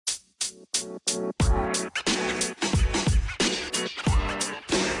Hi,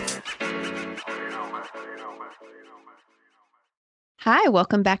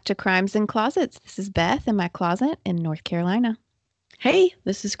 welcome back to Crimes and Closets. This is Beth in my closet in North Carolina. Hey,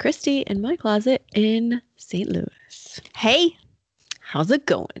 this is Christy in my closet in St. Louis. Hey, How's it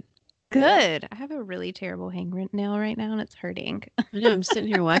going? good. I have a really terrible hangnail right now and it's hurting. I know I'm sitting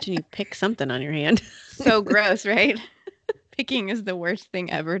here watching you pick something on your hand. So gross, right? Picking is the worst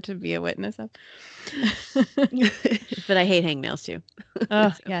thing ever to be a witness of. But I hate hangnails too.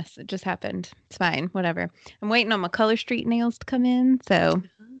 Oh, yes, it just happened. It's fine, whatever. I'm waiting on my Color Street nails to come in, so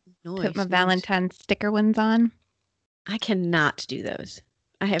put my Valentine's sticker ones on. I cannot do those.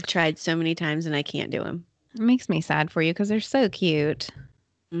 I have tried so many times and I can't do them. It makes me sad for you because they're so cute.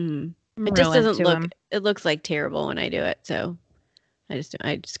 It just doesn't look, it looks like terrible when I do it. So I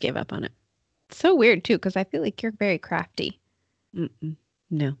just gave up on it. It's so weird too, because I feel like you're very crafty.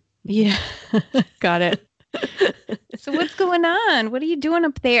 No. Yeah. Got it. So what's going on? What are you doing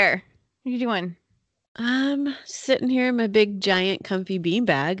up there? What are you doing? I'm sitting here in my big, giant, comfy bean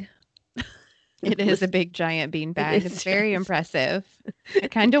bag. It is a big, giant bean bag. It's very impressive. I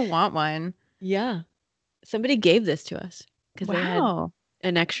kind of want one. Yeah. Somebody gave this to us because they had Wow.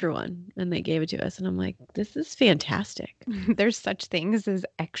 an extra one and they gave it to us. And I'm like, this is fantastic. There's such things as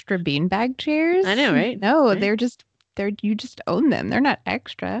extra beanbag chairs. I know, right? No, Right? you just own them. They're not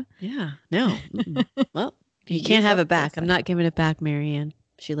extra. Yeah. No. Well, you can't have it back. I'm not giving it back, Marianne.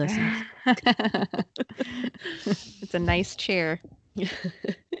 She listens. It's a nice chair.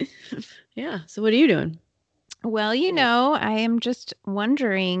 Yeah. So what are you doing? Well, I am just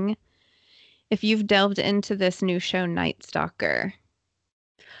wondering if you've delved into this new show, Night Stalker.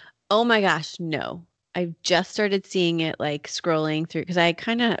 Oh my gosh, no. I just started seeing it like scrolling through because I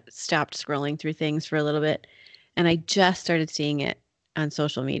kind of stopped scrolling through things for a little bit. And I just started seeing it on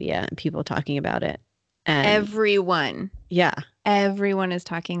social media and people talking about it. And everyone is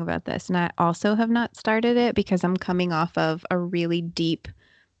talking about this. And I also have not started it because I'm coming off of a really deep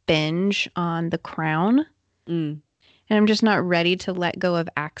binge on The Crown. And I'm just not ready to let go of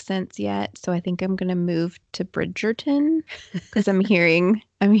accents yet. So I think I'm going to move to Bridgerton because I'm hearing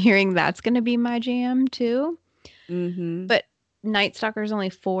that's going to be my jam too. But Night Stalker is only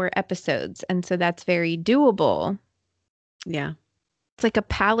 4 episodes. And so that's very doable. Yeah. It's like a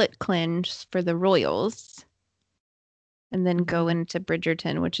palate cleanse for the royals. And then go into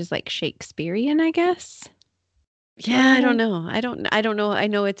Bridgerton, which is like Shakespearean, I guess. Yeah, I don't know. I don't know. I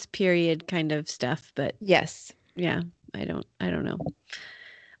know it's period kind of stuff, but yes. Yeah, I don't know.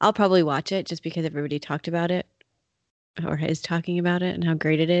 I'll probably watch it just because everybody talked about it or is talking about it and how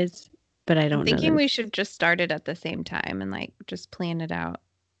great it is, but I don't know. I'm thinking we should just start it at the same time and like just plan it out.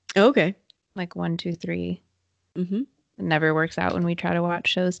 Okay. Like 1, 2, 3. It never works out when we try to watch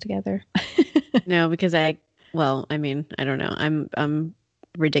shows together. No, because I don't know. I'm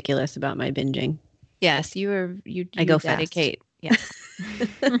ridiculous about my binging. Yes, you go dedicate. Fast.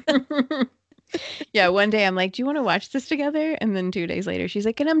 Yes. Yeah, one day I'm like, do you want to watch this together? And then 2 days later, she's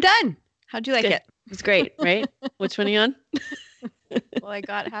like, and I'm done. How'd you like it? It's great, right? Which one are you on? Well, I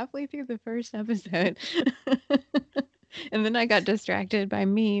got halfway through the first episode. And then I got distracted by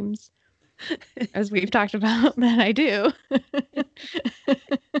memes, as we've talked about that I do.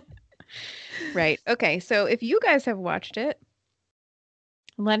 Right. Okay. So if you guys have watched it,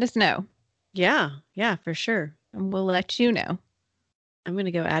 let us know. Yeah, for sure. And we'll let you know. I'm going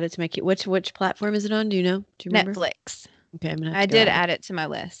to go add it to my which platform is it on? Do you know? Do you remember? Netflix. Okay, I did add it to my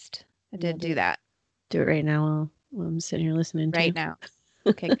list. I did do that. Do it right now while I'm sitting here listening right now.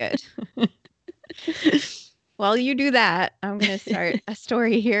 Okay, good. While you do that, I'm going to start a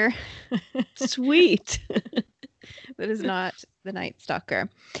story here. Sweet. That is not the Night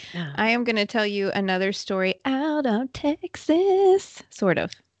Stalker. Yeah. I am going to tell you another story out of Texas, sort of.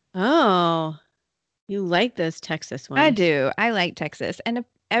 Oh, you like those Texas ones. I do. I like Texas. And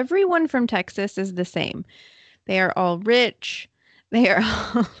everyone from Texas is the same. They are all rich. They are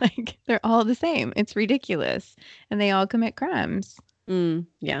all they're all the same. It's ridiculous. And they all commit crimes.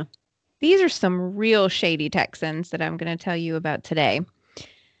 Yeah. These are some real shady Texans that I'm going to tell you about today.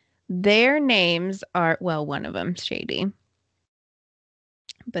 Their names are, well, one of them shady.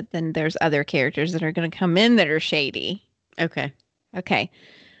 But then there's other characters that are going to come in that are shady. Okay.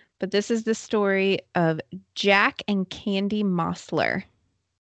 But this is the story of Jack and Candy Mossler.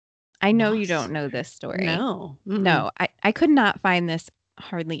 I know you don't know this story. No. No, I could not find this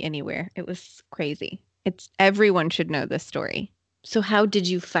hardly anywhere. It was crazy. Everyone should know this story. So how did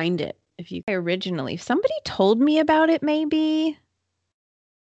you find it? Originally, somebody told me about it maybe.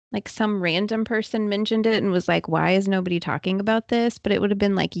 Like some random person mentioned it and was like, why is nobody talking about this? But it would have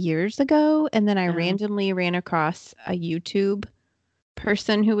been like years ago. And then I randomly ran across a YouTube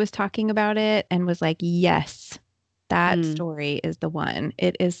person who was talking about it and was like, yes, that story is the one.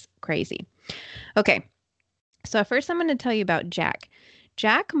 It is crazy. Okay. So first I'm going to tell you about Jack.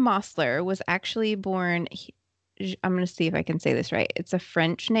 Jack Mossler was actually born, I'm going to see if I can say this right. It's a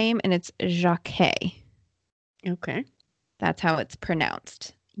French name and it's Jacques. Okay. That's how it's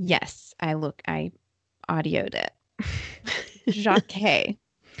pronounced. Yes, I audioed it. Jacques.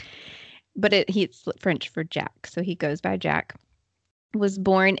 But he's French for Jack, so he goes by Jack. Was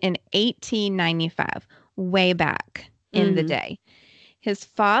born in 1895, way back in the day. His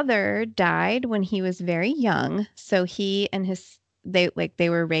father died when he was very young, so he and they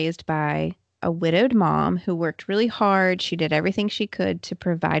were raised by a widowed mom who worked really hard. She did everything she could to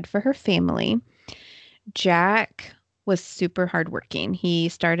provide for her family. Jack was super hardworking. He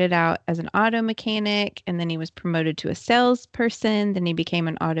started out as an auto mechanic and then he was promoted to a salesperson. Then he became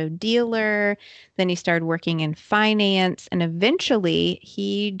an auto dealer. Then he started working in finance. And eventually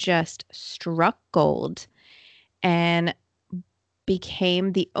he just struck gold and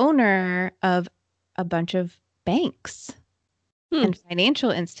became the owner of a bunch of banks and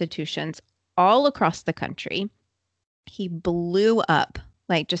financial institutions all across the country. He blew up.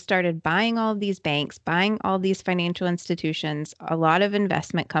 Like just started buying all of these banks, buying all these financial institutions, a lot of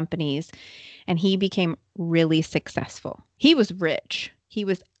investment companies, and he became really successful. He was rich. He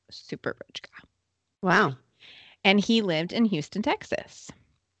was a super rich guy. Wow. And he lived in Houston, Texas.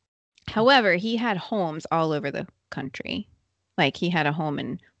 However, he had homes all over the country. Like he had a home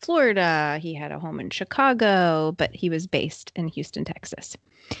in Florida, he had a home in Chicago, but he was based in Houston, Texas.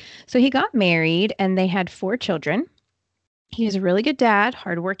 So he got married and they had 4 children. He was a really good dad,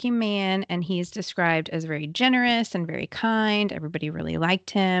 hardworking man, and he's described as very generous and very kind. Everybody really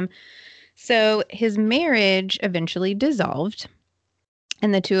liked him. So his marriage eventually dissolved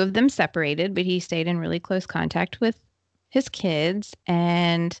and the two of them separated, but he stayed in really close contact with his kids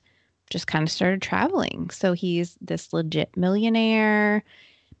and just kind of started traveling. So he's this legit millionaire,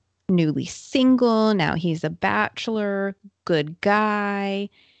 newly single. Now he's a bachelor, good guy.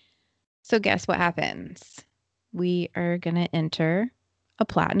 So guess what happens? We are going to enter a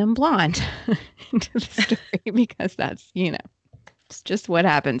platinum blonde into the story because that's, it's just what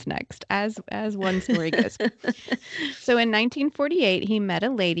happens next as one story goes. So in 1948, he met a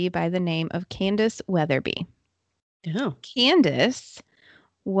lady by the name of Candace Weatherby. Oh. Candace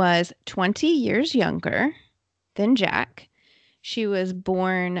was 20 years younger than Jack. She was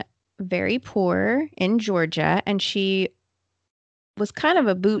born very poor in Georgia, and she was kind of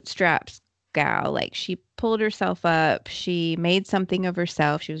a bootstraps gal. Like she pulled herself up. She made something of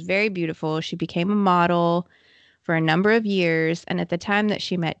herself. She was very beautiful. She became a model for a number of years. And at the time that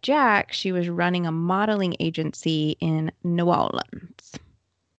she met Jack, she was running a modeling agency in New Orleans.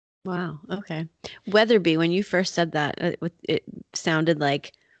 Wow. Okay. Weatherby, when you first said that, it sounded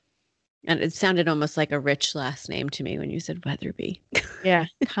like, and it sounded almost like a rich last name to me when you said Weatherby. Yeah.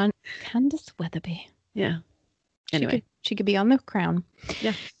 Candace Weatherby. Yeah. Anyway. She could be on the crown.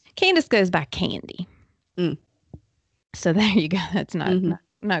 Yeah. Candace goes by Candy. So there you go. That's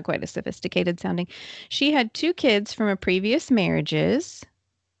not quite as sophisticated sounding. She had 2 kids from previous marriage,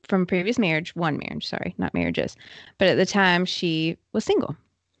 one marriage, sorry, not marriages. But at the time she was single.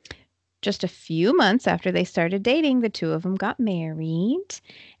 Just a few months after they started dating, the 2 of them got married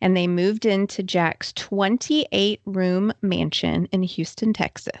and they moved into Jack's 28-room mansion in Houston,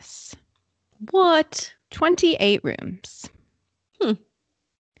 Texas. What? 28 rooms.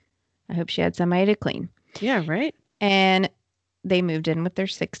 I hope she had somebody to clean. Yeah, right. And they moved in with their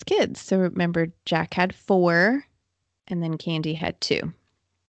 6 kids. So remember, Jack had 4 and then Candy had 2.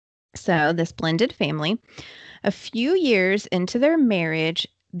 So this blended family. A few years into their marriage,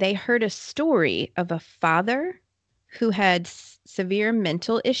 they heard a story of a father who had severe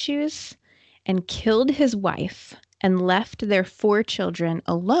mental issues and killed his wife and left their 4 children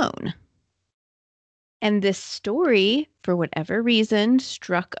alone. And this story, for whatever reason,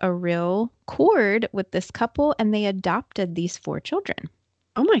 struck a real chord with this couple and they adopted these 4 children.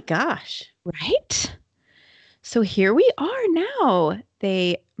 Oh my gosh. Right? So here we are now.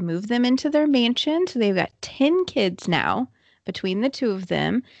 They moved them into their mansion. So they've got 10 kids now between the 2 of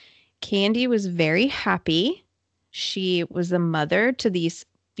them. Candy was very happy. She was a mother to these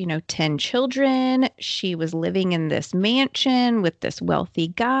 10 children. She was living in this mansion with this wealthy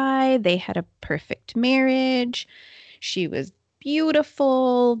guy. They had a perfect marriage. She was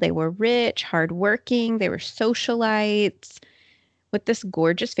beautiful. They were rich, hardworking. They were socialites with this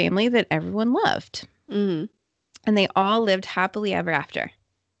gorgeous family that everyone loved. Mm-hmm. And they all lived happily ever after.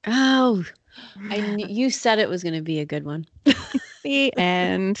 Oh, you said it was going to be a good one. The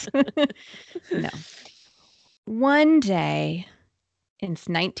end. No. One day in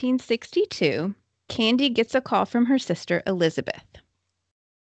 1962, Candy gets a call from her sister, Elizabeth.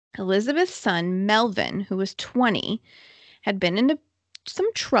 Elizabeth's son, Melvin, who was 20, had been into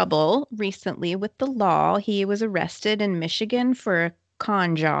some trouble recently with the law. He was arrested in Michigan for a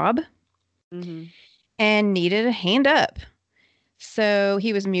con job and needed a hand up. So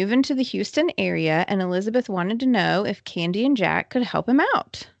he was moving to the Houston area, and Elizabeth wanted to know if Candy and Jack could help him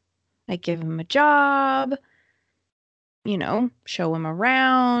out. Like give him a job, show him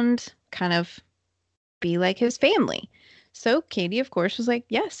around, kind of be like his family. So Candy, of course, was like,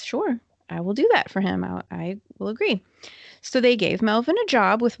 yes, sure, I will do that for him. I will agree. So they gave Melvin a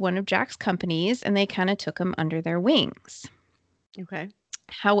job with one of Jack's companies, and they kind of took him under their wings. Okay.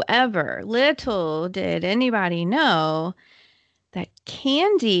 However, little did anybody know that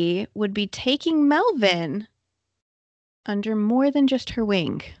Candy would be taking Melvin under more than just her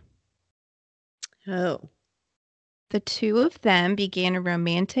wing. Oh. The two of them began a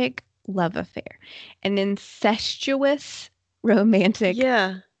romantic love affair, an incestuous romantic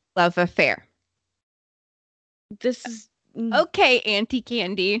love affair. This is okay, Auntie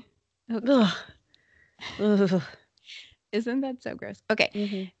Candy. Okay. Ugh. Isn't that so gross?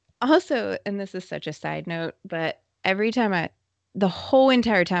 Okay. Also, and this is such a side note, but the whole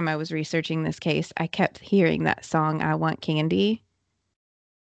entire time I was researching this case, I kept hearing that song, I Want Candy,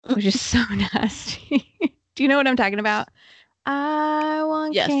 which is so nasty. Do you know what I'm talking about? I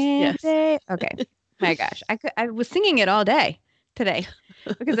want candy. Yes. Okay. My gosh. I was singing it all day today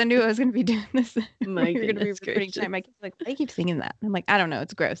because I knew I was going to be doing this. My You're going to be recording gracious. time. My kid's like, why do you keep singing that? I'm like, I don't know.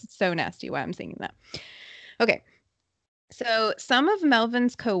 It's gross. It's so nasty why I'm singing that. Okay. So some of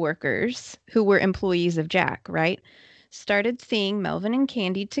Melvin's coworkers who were employees of Jack, right, started seeing Melvin and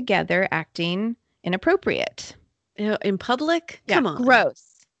Candy together acting inappropriate. In public? Come on. Gross.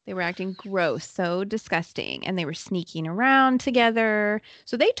 They were acting gross, so disgusting, and they were sneaking around together.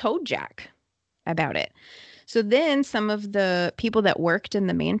 So they told Jack about it. So then some of the people that worked in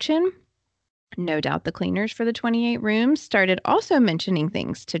the mansion, no doubt the cleaners for the 28 rooms, started also mentioning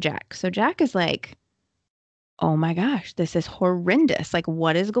things to Jack. So Jack is like, oh my gosh, this is horrendous. Like,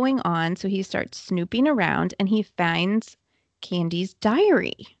 what is going on? So he starts snooping around and he finds Candy's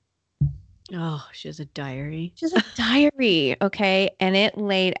diary. Oh, she has a diary. She has a diary, okay? And it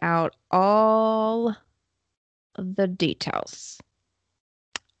laid out all the details,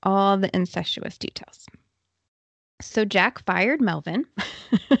 all the incestuous details. So Jack fired Melvin.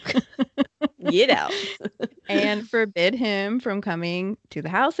 Get out. And forbid him from coming to the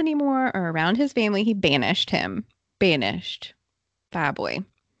house anymore or around his family. He banished him. Banished. Bad boy.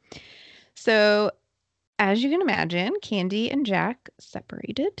 So, as you can imagine, Candy and Jack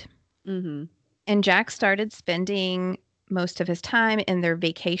separated. And Jack started spending most of his time in their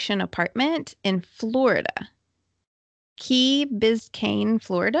vacation apartment in Florida. Key Biscayne,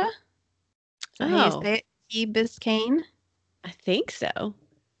 Florida. Is how you say it? Key Biscayne? I think so.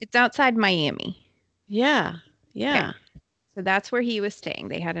 It's outside Miami. Yeah. Okay. So that's where he was staying.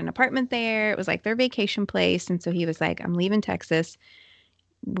 They had an apartment there. It was like their vacation place. And so he was like, I'm leaving Texas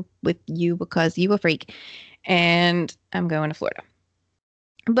with you because you a freak. And I'm going to Florida.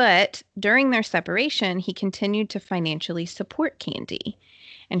 But during their separation, he continued to financially support Candy.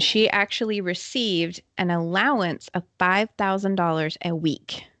 And she actually received an allowance of $5,000 a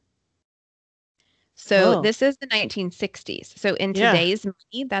week. So this is the 1960s. So in today's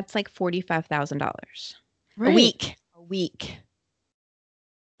money, that's like $45,000 a week. A week.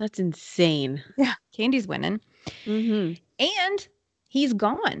 That's insane. Yeah. Candy's winning. And he's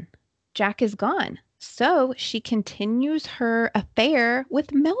gone. Jack is gone. So she continues her affair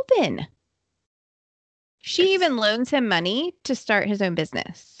with Melvin. She even loans him money to start his own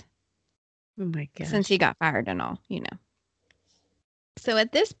business. Oh my gosh. Since he got fired and all, So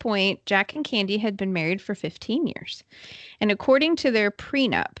at this point, Jack and Candy had been married for 15 years. And according to their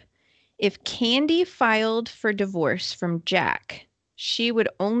prenup, if Candy filed for divorce from Jack, she would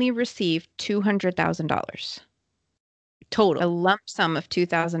only receive $200,000. Total. A lump sum of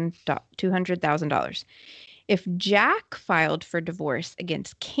 $200,000. If Jack filed for divorce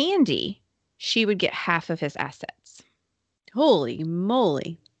against Candy, she would get half of his assets. Holy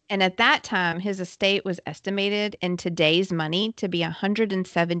moly. And at that time, his estate was estimated in today's money to be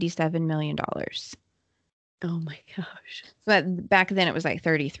 $177 million. Oh my gosh. But back then it was like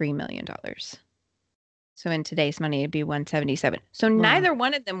 $33 million. So in today's money, it'd be 177. So neither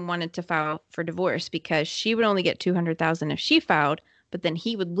one of them wanted to file for divorce because she would only get 200,000 if she filed, but then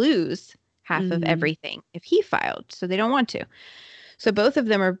he would lose half of everything if he filed. So they don't want to. So both of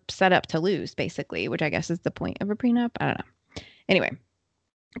them are set up to lose, basically, which I guess is the point of a prenup. I don't know. Anyway,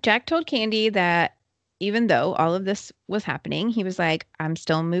 Jack told Candy that even though all of this was happening, he was like, I'm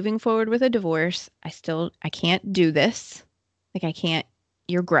still moving forward with a divorce. I can't do this. Like, I can't,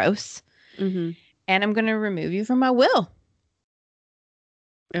 you're gross. Mm-hmm. And I'm going to remove you from my will.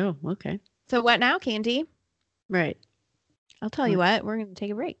 Oh, okay. So what now, Candy? Right. I'll tell you what, we're going to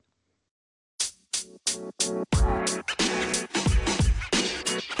take a break.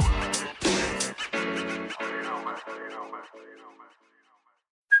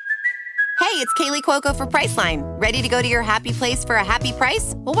 Hey, it's Kaylee Cuoco for Priceline. Ready to go to your happy place for a happy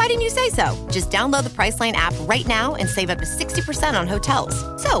price? Well, why didn't you say so? Just download the Priceline app right now and save up to 60% on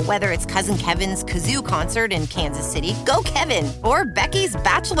hotels. So whether it's Cousin Kevin's Kazoo Concert in Kansas City, go Kevin, or Becky's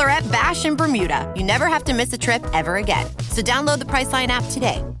Bachelorette Bash in Bermuda, you never have to miss a trip ever again. So download the Priceline app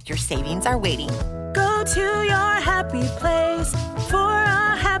today. Your savings are waiting. Go to your happy place for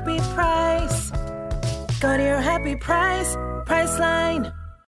a happy price. Go to your happy price, Priceline.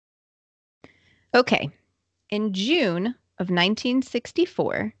 Okay. In June of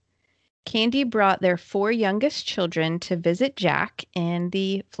 1964, Candy brought their 4 youngest children to visit Jack in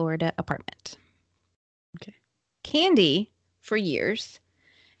the Florida apartment. Okay. Candy, for years,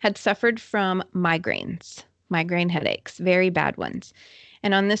 had suffered from migraine headaches, very bad ones.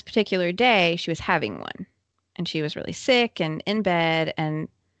 And on this particular day, she was having one. And she was really sick and in bed, and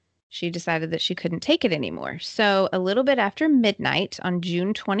she decided that she couldn't take it anymore. So a little bit after midnight on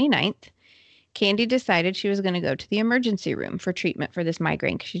June 29th, Candy decided she was going to go to the emergency room for treatment for this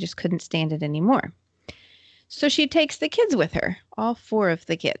migraine because she just couldn't stand it anymore. So she takes the kids with her, all 4 of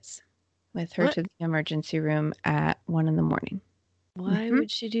the kids, with her to the emergency room at 1 a.m. Why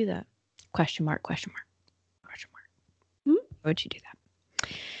would she do that? Question mark. Why would she do that?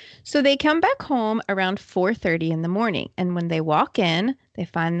 So they come back home around 4:30 in the morning, and when they walk in, they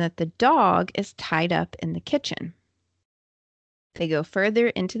find that the dog is tied up in the kitchen. They go further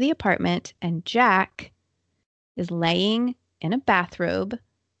into the apartment, and Jack is laying in a bathrobe,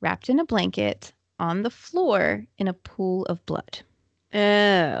 wrapped in a blanket, on the floor in a pool of blood.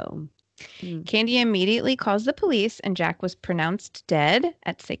 Oh. Candy immediately calls the police, and Jack was pronounced dead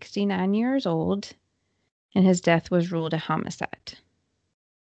at 69 years old, and his death was ruled a homicide.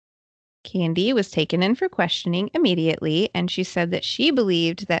 Candy was taken in for questioning immediately, and she said that she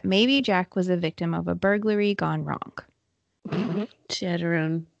believed that maybe Jack was a victim of a burglary gone wrong. She had her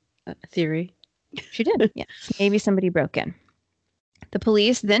own theory. She did, yes. Maybe somebody broke in. The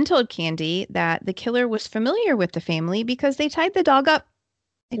police then told Candy that the killer was familiar with the family because they tied the dog up.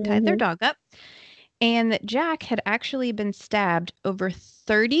 They tied their dog up. And that Jack had actually been stabbed over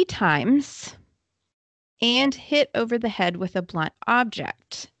 30 times and hit over the head with a blunt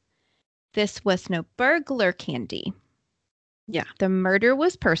object. This was no burglar, Candy. Yeah. The murder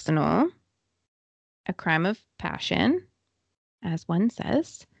was personal, a crime of passion, as one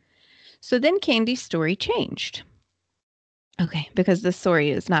says. So then Candy's story changed. Okay, because the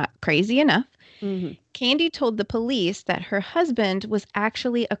story is not crazy enough. Mm-hmm. Candy told the police that her husband was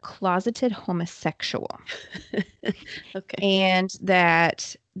actually a closeted homosexual. Okay. And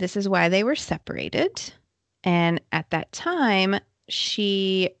that this is why they were separated. And at that time,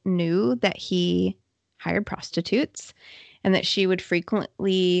 she knew that he hired prostitutes and that she would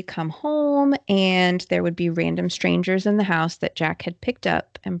frequently come home and there would be random strangers in the house that Jack had picked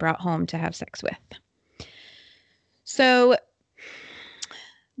up and brought home to have sex with. So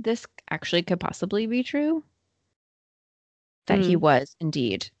this actually could possibly be true, that he was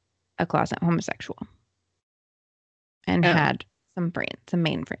indeed a closet homosexual and had some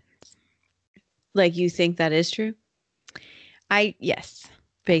main friends. Like, you think that is true? Yes.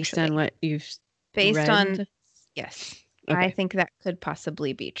 Based on what you've read? Yes. Okay. I think that could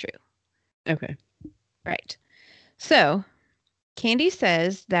possibly be true. Okay. Right. So Candy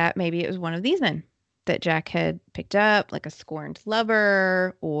says that maybe it was one of these men that Jack had picked up, like a scorned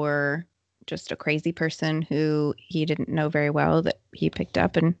lover or just a crazy person who he didn't know very well that he picked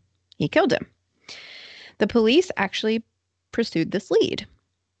up and he killed him. The police actually pursued this lead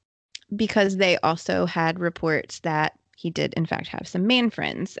because they also had reports that he did, in fact, have some man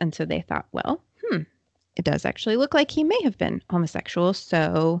friends. And so they thought, well, it does actually look like he may have been homosexual.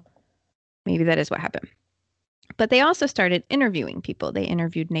 So maybe that is what happened. But they also started interviewing people. They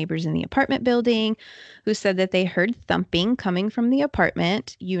interviewed neighbors in the apartment building who said that they heard thumping coming from the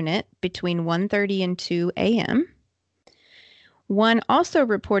apartment unit between 1:30 and 2 a.m. One also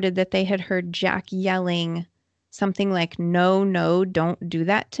reported that they had heard Jack yelling something like, no, don't do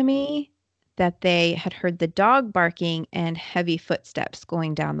that to me, that they had heard the dog barking and heavy footsteps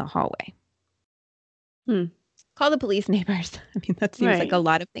going down the hallway. Call the police, neighbors. I mean, that seems like a Right.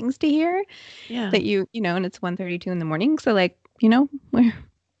 lot of things to hear Yeah. that and it's 1:32 in the morning. So like,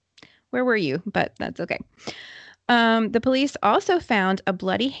 where were you? But that's okay. The police also found a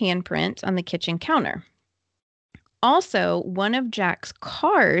bloody handprint on the kitchen counter. Also, one of Jack's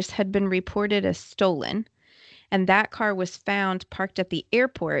cars had been reported as stolen, and that car was found parked at the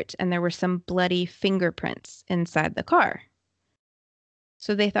airport, and there were some bloody fingerprints inside the car.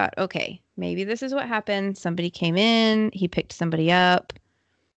 So they thought, okay, maybe this is what happened. Somebody came in, he picked somebody up,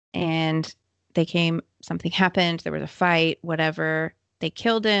 and something happened, there was a fight, whatever. They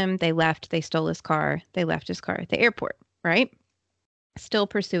killed him, they left, they stole his car, they left his car at the airport, right? Still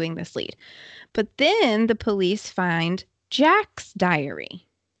pursuing this lead. But then the police find Jack's diary.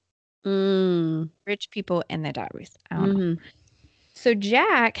 Rich people and their diaries. I don't know. So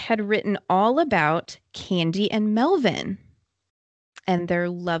Jack had written all about Candy and Melvin and their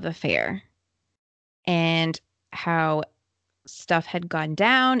love affair and how stuff had gone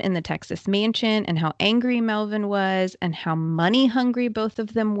down in the Texas mansion and how angry Melvin was and how money hungry both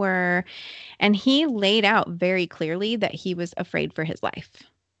of them were. And he laid out very clearly that he was afraid for his life.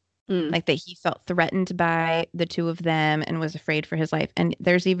 Like that he felt threatened by the two of them and was afraid for his life. And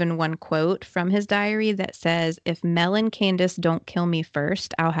there's even one quote from his diary that says, "If Mel and Candace don't kill me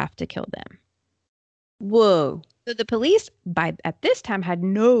first, I'll have to kill them." Whoa. So the police at this time had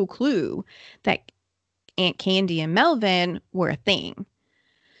no clue that Aunt Candy and Melvin were a thing.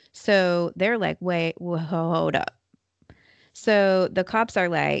 So they're like, wait, hold up. So the cops are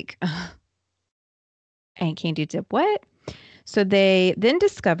like, Aunt Candy did what? So they then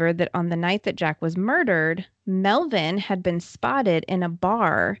discovered that on the night that Jack was murdered, Melvin had been spotted in a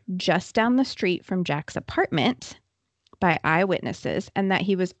bar just down the street from Jack's apartment by eyewitnesses, and that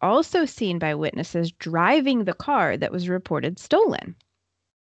he was also seen by witnesses driving the car that was reported stolen.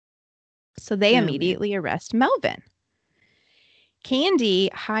 So they immediately arrest Melvin. Candy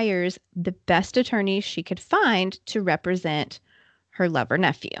hires the best attorneys she could find to represent her lover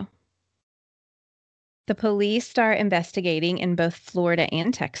nephew. The police start investigating in both Florida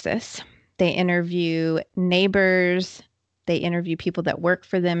and Texas. They interview neighbors. They interview people that work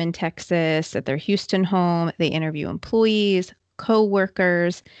for them in Texas at their Houston home. They interview employees,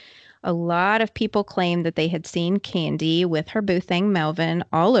 co-workers. A lot of people claim that they had seen Candy with her boo thing, Melvin,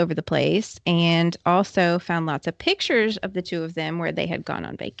 all over the place, and also found lots of pictures of the two of them where they had gone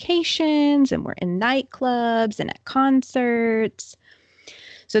on vacations and were in nightclubs and at concerts.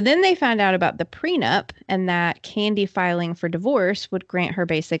 So then they found out about the prenup and that Candy filing for divorce would grant her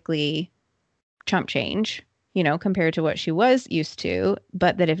basically chump change, compared to what she was used to,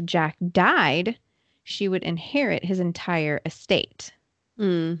 but that if Jack died, she would inherit his entire estate.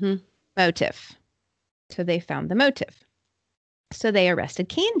 Motive. So they found the motive. So they arrested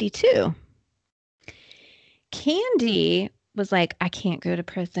Candy too. Candy was like, I can't go to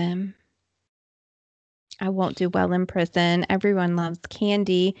prison. I won't do well in prison. Everyone loves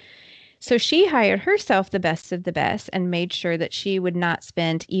Candy. So she hired herself the best of the best and made sure that she would not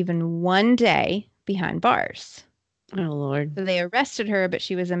spend even one day behind bars. Oh, Lord. So they arrested her, but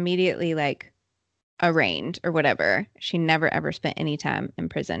she was immediately arraigned or whatever. She never ever spent any time in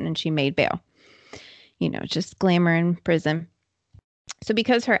prison, and she made bail. Just glamour in prison. So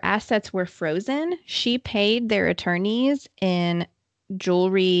because her assets were frozen, she paid their attorneys in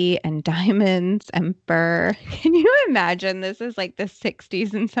jewelry and diamonds and fur. Can you imagine? This is like the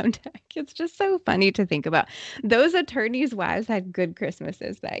 60s and sometimes it's just so funny to think about. Those attorneys' wives had good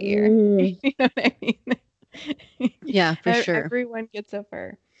Christmases that year. You know what I mean? Yeah, for sure. Everyone gets a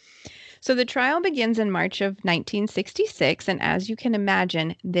fur. So the trial begins in March of 1966, and as you can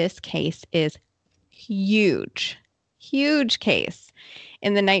imagine, this case is huge. Huge case.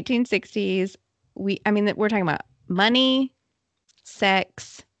 In the 1960s, we're talking about money,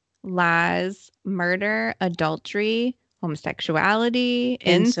 sex, lies, murder, adultery, homosexuality,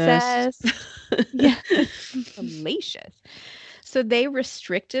 incest. Yeah. Salacious. So they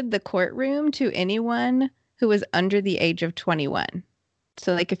restricted the courtroom to anyone who was under the age of 21.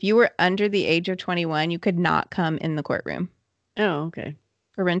 So if you were under the age of 21, you could not come in the courtroom. Oh, okay.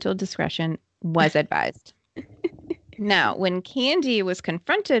 Parental discretion was advised. Now, when Candy was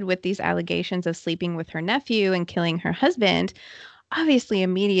confronted with these allegations of sleeping with her nephew and killing her husband, obviously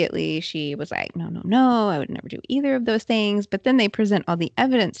immediately she was like, no, I would never do either of those things. But then they present all the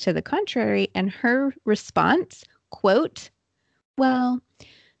evidence to the contrary, and her response, quote, "Well,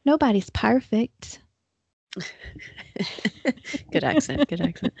 nobody's perfect." Good accent.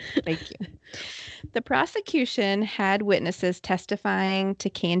 Thank you. The prosecution had witnesses testifying to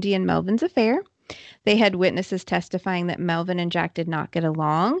Candy and Melvin's affair. They had witnesses testifying that Melvin and Jack did not get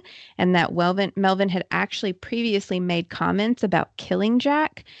along and that Melvin had actually previously made comments about killing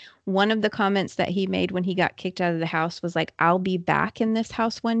Jack. One of the comments that he made when he got kicked out of the house was like, "I'll be back in this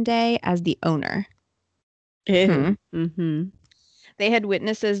house one day as the owner." Ew. Mm-hmm. They had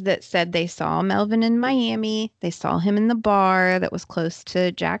witnesses that said they saw Melvin in Miami. They saw him in the bar that was close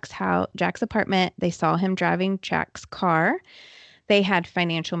to Jack's house, Jack's apartment. They saw him driving Jack's car. They had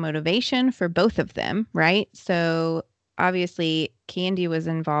financial motivation for both of them, right? So obviously Candy was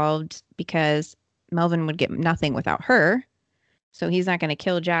involved because Melvin would get nothing without her. So he's not going to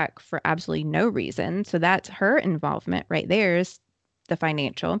kill Jack for absolutely no reason. So that's her involvement right there, is the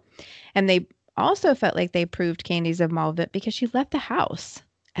financial. And they also felt like they proved Candy's involvement because she left the house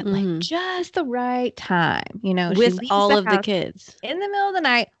at like just the right time, you know, with all of the kids in the middle of the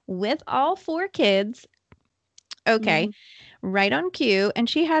night with all 4 kids. Okay. Right on cue. And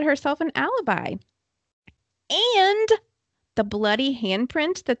she had herself an alibi. And the bloody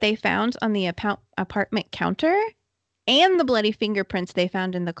handprint that they found on the apartment counter and the bloody fingerprints they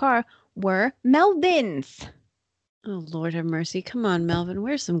found in the car were Melvin's. Oh, Lord have mercy. Come on, Melvin.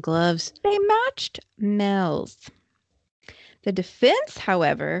 Wear some gloves. They matched Mel's. The defense,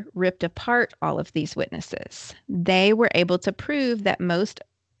 however, ripped apart all of these witnesses. They were able to prove that most,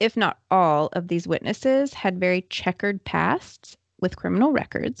 if not all, of these witnesses had very checkered pasts with criminal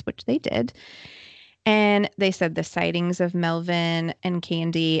records, which they did. And they said the sightings of Melvin and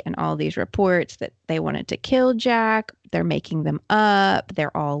Candy and all these reports that they wanted to kill Jack, they're making them up.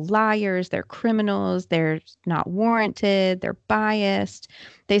 They're all liars. They're criminals. They're not warranted. They're biased.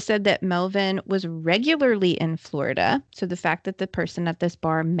 They said that Melvin was regularly in Florida. So the fact that the person at this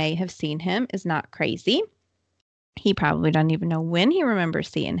bar may have seen him is not crazy. He probably doesn't even know when he remembers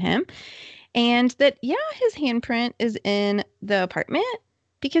seeing him. And that, yeah, his handprint is in the apartment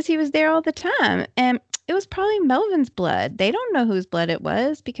because he was there all the time. And it was probably Melvin's blood. They don't know whose blood it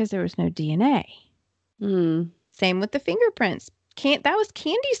was because there was no DNA. Same with the fingerprints. That was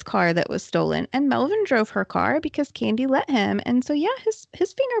Candy's car that was stolen, and Melvin drove her car because Candy let him. And so, yeah,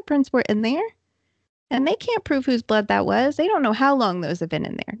 his fingerprints were in there, and they can't prove whose blood that was. They don't know how long those have been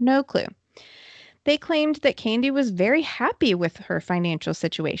in there. No clue. They claimed that Candy was very happy with her financial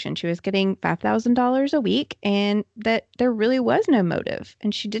situation. She was getting $5,000 a week, and that there really was no motive,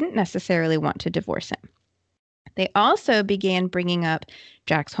 and she didn't necessarily want to divorce him. They also began bringing up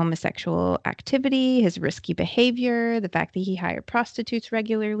Jack's homosexual activity, his risky behavior, the fact that he hired prostitutes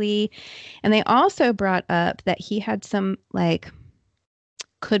regularly. And they also brought up that he had some,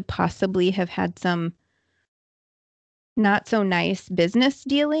 could possibly have had some not so nice business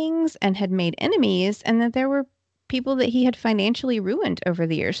dealings and had made enemies, and that there were people that he had financially ruined over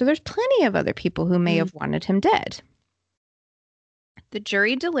the years. So there's plenty of other people who may have wanted him dead. The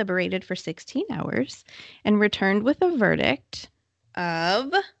jury deliberated for 16 hours and returned with a verdict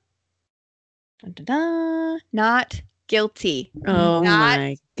of not guilty. Oh, not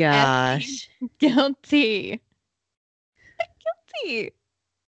my gosh. Guilty. Guilty.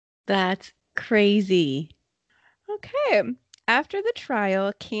 That's crazy. Okay. After the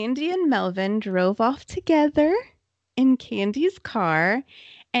trial, Candy and Melvin drove off together in Candy's car,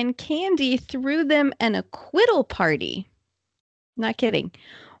 and Candy threw them an acquittal party. Not kidding.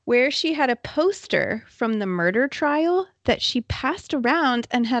 Where she had a poster from the murder trial that she passed around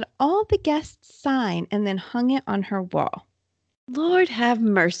and had all the guests sign and then hung it on her wall. Lord have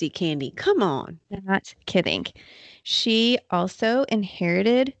mercy, Candy. Come on. Not kidding. She also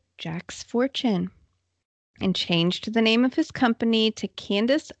inherited Jack's fortune and changed the name of his company to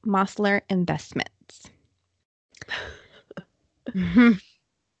Candace Mosler Investments.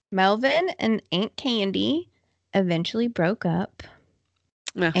 Melvin and Aunt Candy eventually broke up.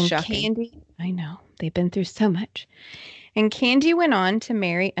 Oh, and shocking. Candy, I know, they've been through so much. And Candy went on to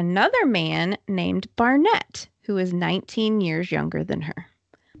marry another man named Barnett, who was 19 years younger than her.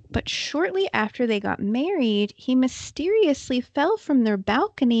 But shortly after they got married, he mysteriously fell from their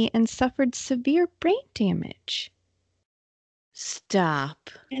balcony and suffered severe brain damage. Stop.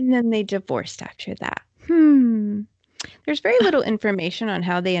 And then they divorced after that. There's very little information on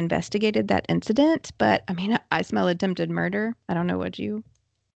how they investigated that incident, but I mean, I smell attempted murder. I don't know what you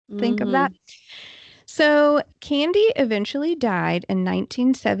think of that. So Candy eventually died in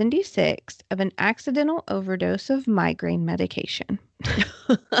 1976 of an accidental overdose of migraine medication.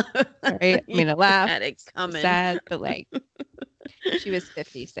 Right? I mean, I laugh. It's sad, but she was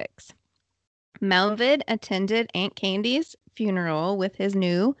 56. Melvin attended Aunt Candy's funeral with his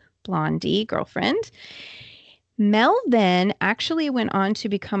new blondie girlfriend. Melvin actually went on to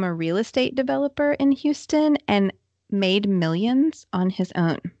become a real estate developer in Houston and made millions on his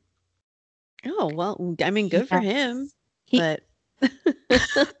own. Oh, well, I mean, good for him. But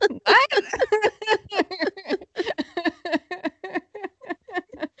what?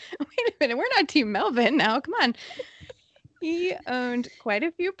 Wait a minute, we're not Team Melvin now. Come on. He owned quite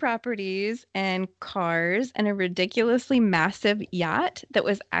a few properties and cars and a ridiculously massive yacht that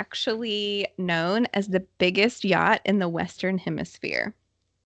was actually known as the biggest yacht in the Western Hemisphere.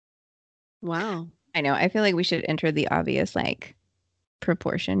 wow. I know. I feel like we should enter the obvious, like,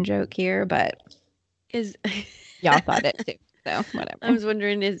 proportion joke here, but y'all thought it too. So whatever. I was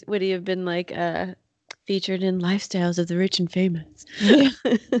wondering, would he have been like featured in Lifestyles of the Rich and Famous?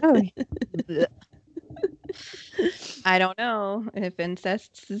 Oh. I don't know. If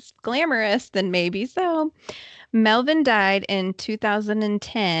incest is glamorous, then maybe so. Melvin died in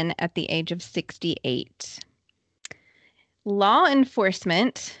 2010 at the age of 68. Law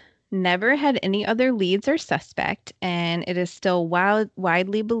enforcement never had any other leads or suspect, and it is still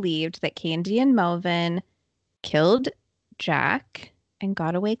widely believed that Candy and Melvin killed Jack and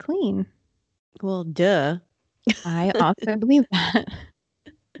got away clean. Well, duh. I also believe that.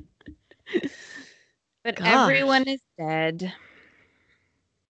 But everyone is dead.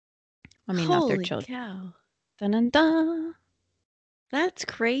 I mean, not their children. Cow. Dun, dun, dun. That's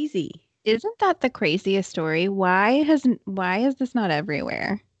crazy. Isn't that the craziest story? Why is this not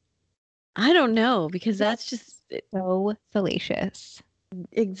everywhere? I don't know, because that's just So salacious.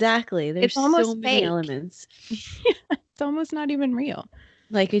 Exactly. There's It's almost so many fake. elements. It's almost not even real.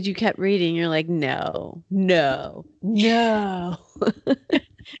 Like, as you kept reading, you're like, no. No,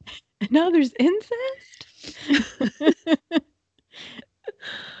 there's incest.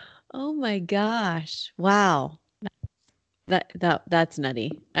 Oh my gosh. Wow. That's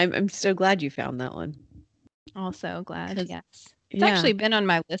nutty. I'm so glad you found that one. Also glad, yes. It's Yeah. actually been on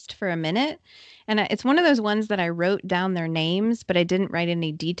my list for a minute. And it's one of those ones that I wrote down their names, but I didn't write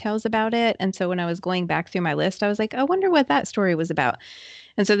any details about it. And so when I was going back through my list, I was like, I wonder what that story was about.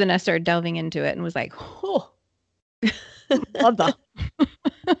 And so then I started delving into it and was like, oh, mother.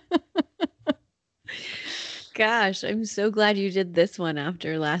 Gosh, I'm so glad you did this one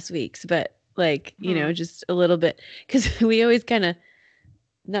after last week's, but like, you know, just a little bit, because we always kind of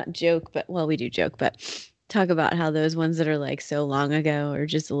not joke, but well, we do joke, but talk about how those ones that are like so long ago are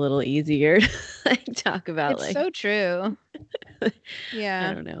just a little easier to like talk about. It's like, so true. Yeah.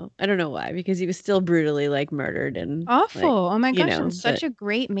 I don't know why, because he was still brutally like murdered and Awful. like, Oh my you gosh, know, and such but- a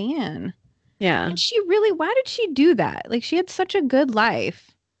great man. yeah. And why did she do that? Like, she had such a good life.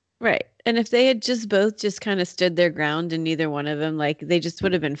 Right. And if they had just both just kind of stood their ground and neither one of them, like, they just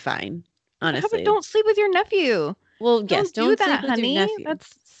would have been fine. Honestly. But don't sleep with your nephew. Well, yes, Don't do that, sleep with honey. your nephew.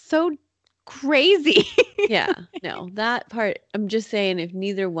 That's so crazy. Yeah, no, that part, I'm just saying, if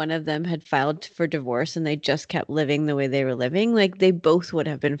neither one of them had filed for divorce and they just kept living the way they were living, like, they both would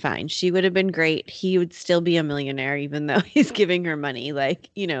have been fine. She would have been great. He would still be a millionaire, even though he's giving her money. Like,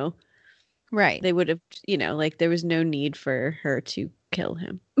 you know, Right. they would have, you know, like, there was no need for her to kill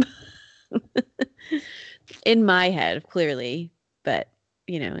him. In my head, clearly, but,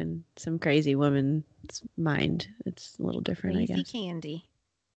 you know, in some crazy woman's mind, it's a little different, I guess. Candy.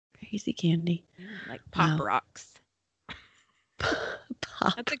 Crazy Candy. Like Pop Wow. Rocks.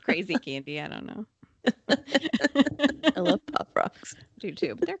 Pop. That's a crazy candy. I don't know. I love Pop Rocks. I do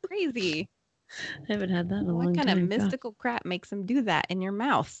too, but they're crazy. I haven't had that in a long What kind time. of mystical crap makes them do that in your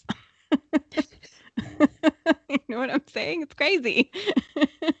mouth? You know what I'm saying? It's crazy.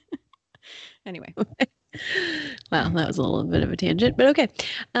 Anyway. Wow, that was a little bit of a tangent, but okay.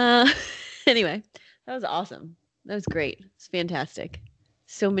 Anyway, that was awesome. That was great. It's fantastic.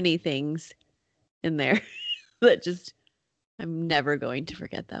 So many things in there that just, I'm never going to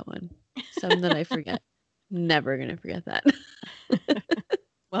forget that one. Some that I forget. Never going to forget that.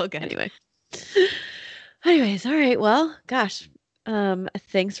 Well, good. Anyways, all right. Well, gosh.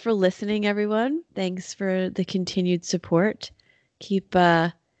 Thanks for listening, everyone. Thanks for the continued support. Keep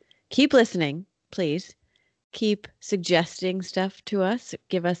listening, please. Keep suggesting stuff to us.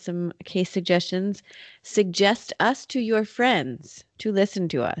 Give us some case suggestions. Suggest us to your friends to listen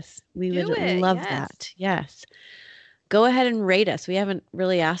to us. We would love that. Yes. Go ahead and rate us. We haven't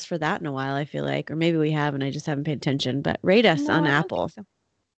really asked for that in a while, I feel like. Or maybe we have and I just haven't paid attention. But rate us on Apple. So.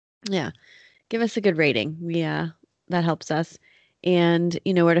 Yeah. Give us a good rating. That helps us. And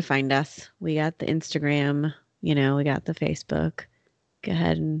you know where to find us. We got the Instagram, we got the Facebook. Go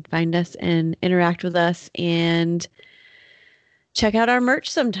ahead and find us and interact with us and check out our merch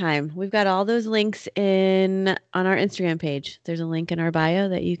sometime. We've got all those links on our Instagram page. There's a link in our bio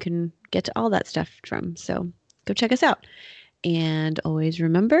that you can get to all that stuff from. So go check us out. And always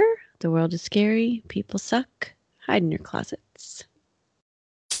remember, the world is scary. People suck. Hide in your closets.